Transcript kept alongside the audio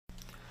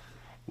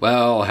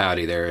Well,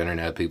 howdy there,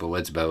 Internet people.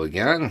 It's Bo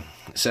again.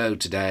 So,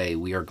 today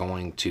we are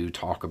going to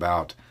talk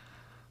about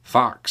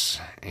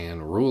Fox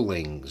and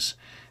rulings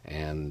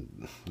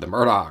and the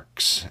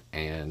Murdochs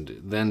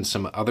and then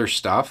some other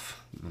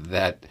stuff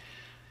that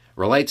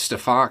relates to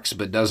Fox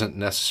but doesn't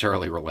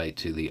necessarily relate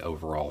to the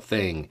overall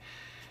thing,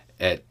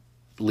 at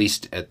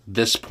least at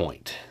this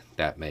point.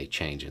 That may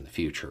change in the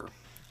future.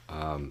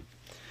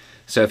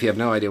 So, if you have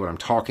no idea what I'm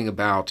talking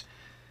about,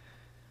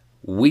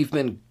 we've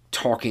been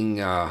talking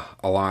a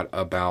lot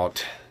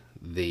about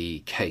the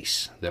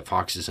case that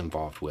Fox is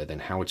involved with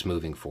and how it's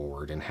moving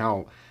forward and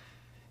how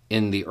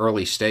in the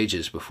early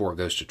stages before it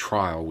goes to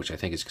trial, which I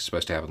think is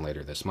supposed to happen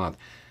later this month,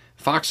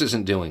 Fox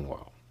isn't doing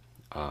well.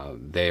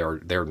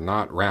 They're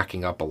not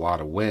racking up a lot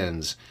of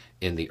wins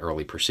in the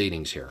early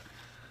proceedings here.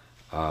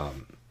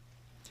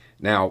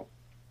 Now,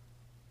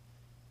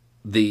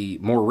 the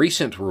more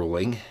recent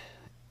ruling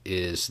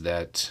is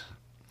that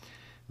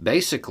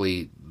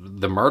basically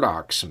the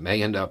Murdochs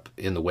may end up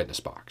in the witness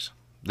box.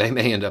 They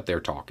may end up there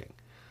talking.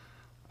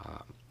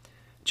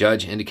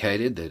 Judge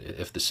indicated that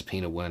if the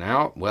subpoena went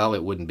out, well,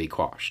 it wouldn't be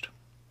quashed.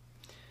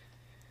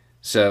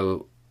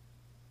 So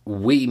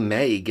we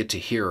may get to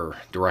hear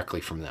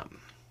directly from them.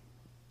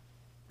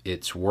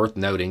 It's worth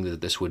noting that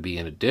this would be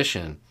in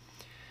addition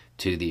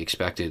to the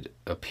expected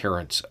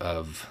appearance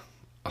of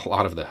a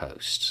lot of the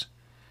hosts,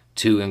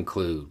 to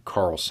include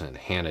Carlson,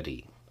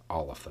 Hannity,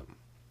 all of them.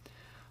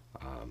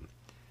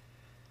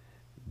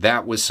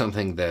 That was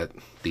something that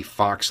the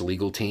Fox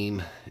legal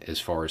team, as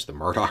far as the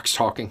Murdochs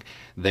talking,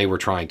 they were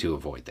trying to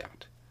avoid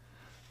that.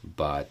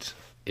 But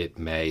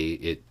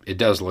it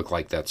does look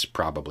like that's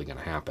probably going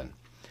to happen.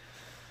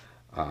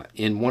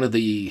 In one of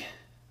the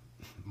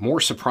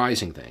more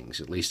surprising things,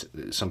 at least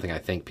something I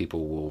think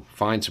people will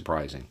find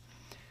surprising,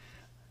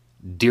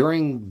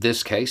 during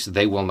this case,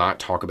 they will not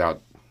talk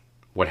about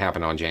what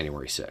happened on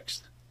January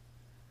 6th.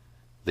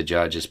 The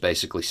judge has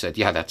basically said,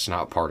 yeah, that's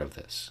not part of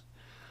this.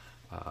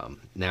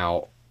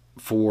 Now,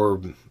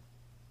 for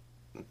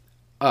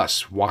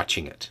us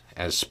watching it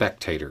as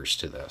spectators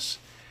to this,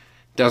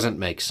 doesn't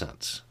make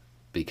sense.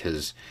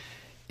 Because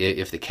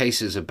if the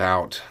case is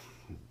about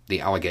the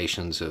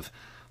allegations of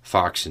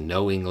Fox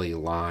knowingly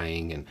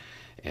lying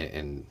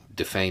and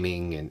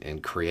defaming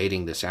and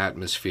creating this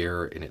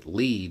atmosphere, and it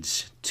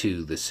leads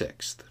to the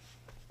 6th.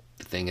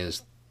 The thing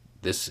is,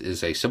 this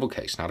is a civil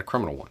case, not a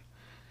criminal one.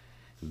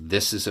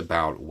 This is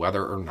about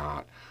whether or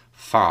not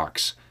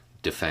Fox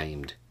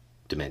defamed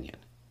Dominion.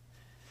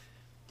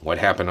 What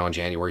happened on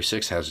January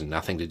 6th has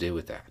nothing to do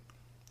with that.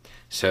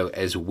 So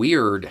as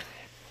weird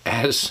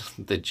as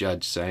the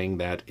judge saying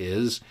that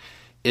is,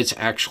 it's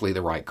actually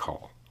the right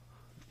call.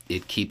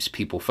 It keeps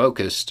people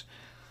focused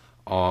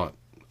on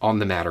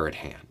the matter at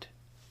hand.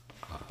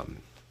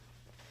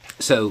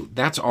 So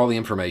that's all the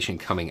information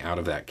coming out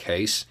of that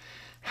case.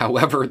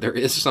 However, there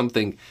is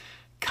something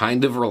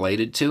kind of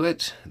related to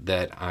it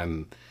that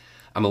I'm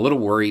a little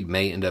worried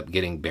may end up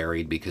getting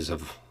buried because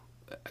of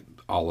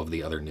all of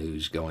the other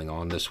news going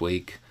on this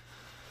week.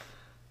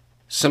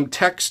 Some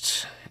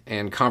texts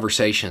and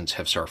conversations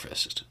have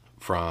surfaced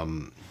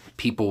from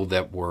people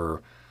that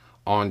were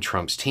on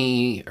Trump's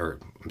team,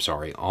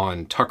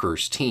 on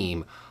Tucker's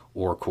team,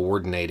 or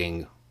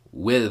coordinating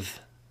with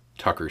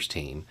Tucker's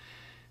team,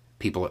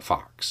 people at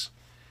Fox.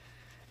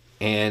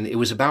 And it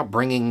was about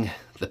bringing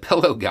the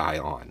pillow guy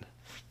on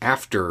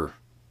after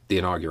the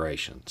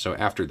inauguration, so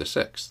after the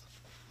 6th.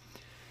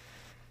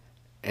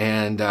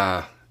 And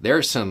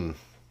there's some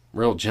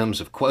real gems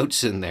of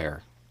quotes in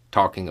there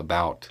talking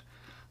about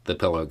the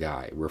pillow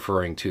guy,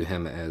 referring to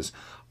him as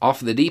off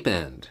the deep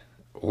end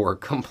or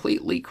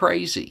completely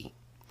crazy.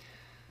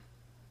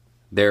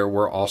 There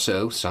were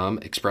also some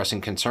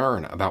expressing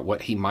concern about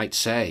what he might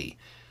say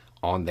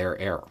on their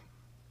air.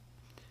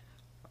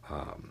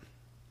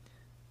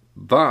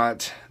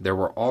 But there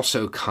were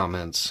also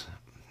comments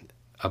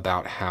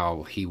about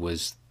how he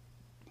was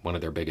one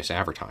of their biggest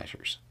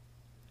advertisers.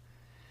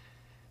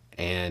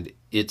 And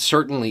it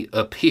certainly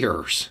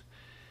appears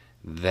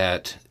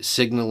that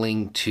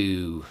signaling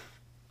to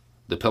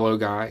the pillow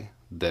guy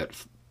that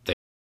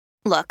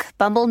Look,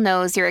 Bumble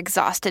knows you're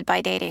exhausted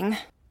by dating.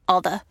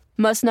 All the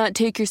must not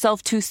take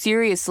yourself too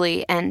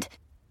seriously and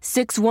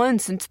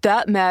 6'1" since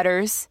that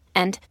matters.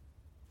 And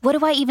what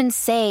do I even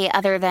say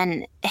other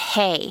than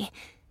hey?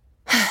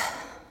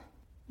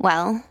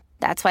 Well,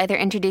 that's why they're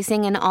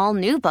introducing an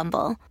all-new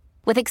Bumble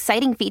with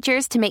exciting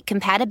features to make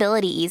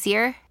compatibility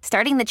easier,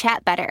 starting the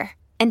chat better,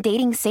 and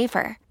dating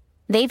safer.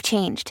 They've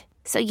changed,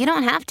 so you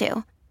don't have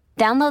to.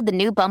 Download the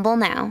new Bumble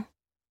now.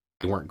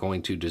 they weren't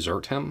going to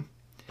desert him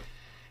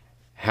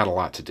had a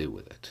lot to do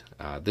with it.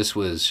 This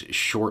was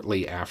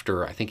shortly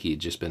after, I think he had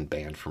just been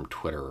banned from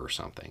Twitter or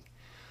something.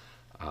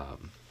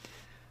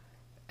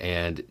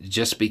 And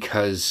just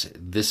because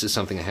this is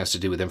something that has to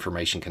do with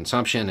information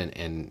consumption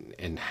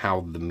and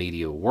how the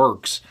media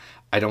works,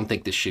 I don't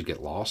think this should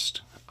get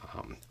lost.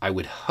 I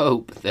would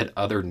hope that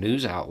other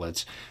news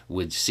outlets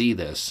would see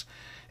this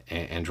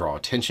and draw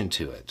attention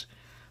to it,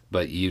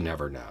 but you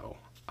never know.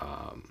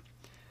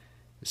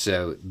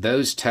 So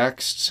those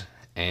texts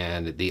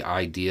and the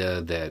idea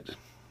that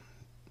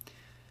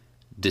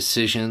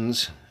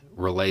decisions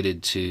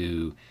related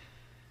to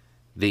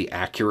the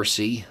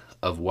accuracy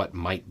of what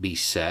might be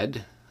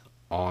said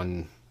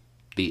on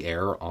the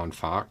air on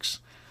Fox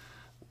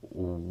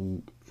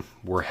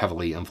were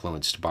heavily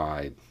influenced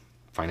by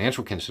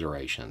financial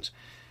considerations.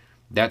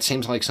 That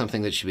seems like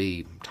something that should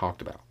be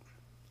talked about.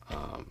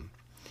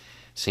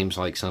 Seems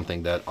like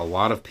something that a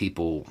lot of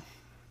people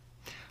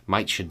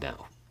should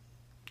know.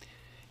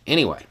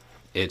 Anyway,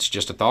 it's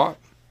just a thought.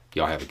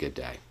 Y'all have a good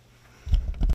day.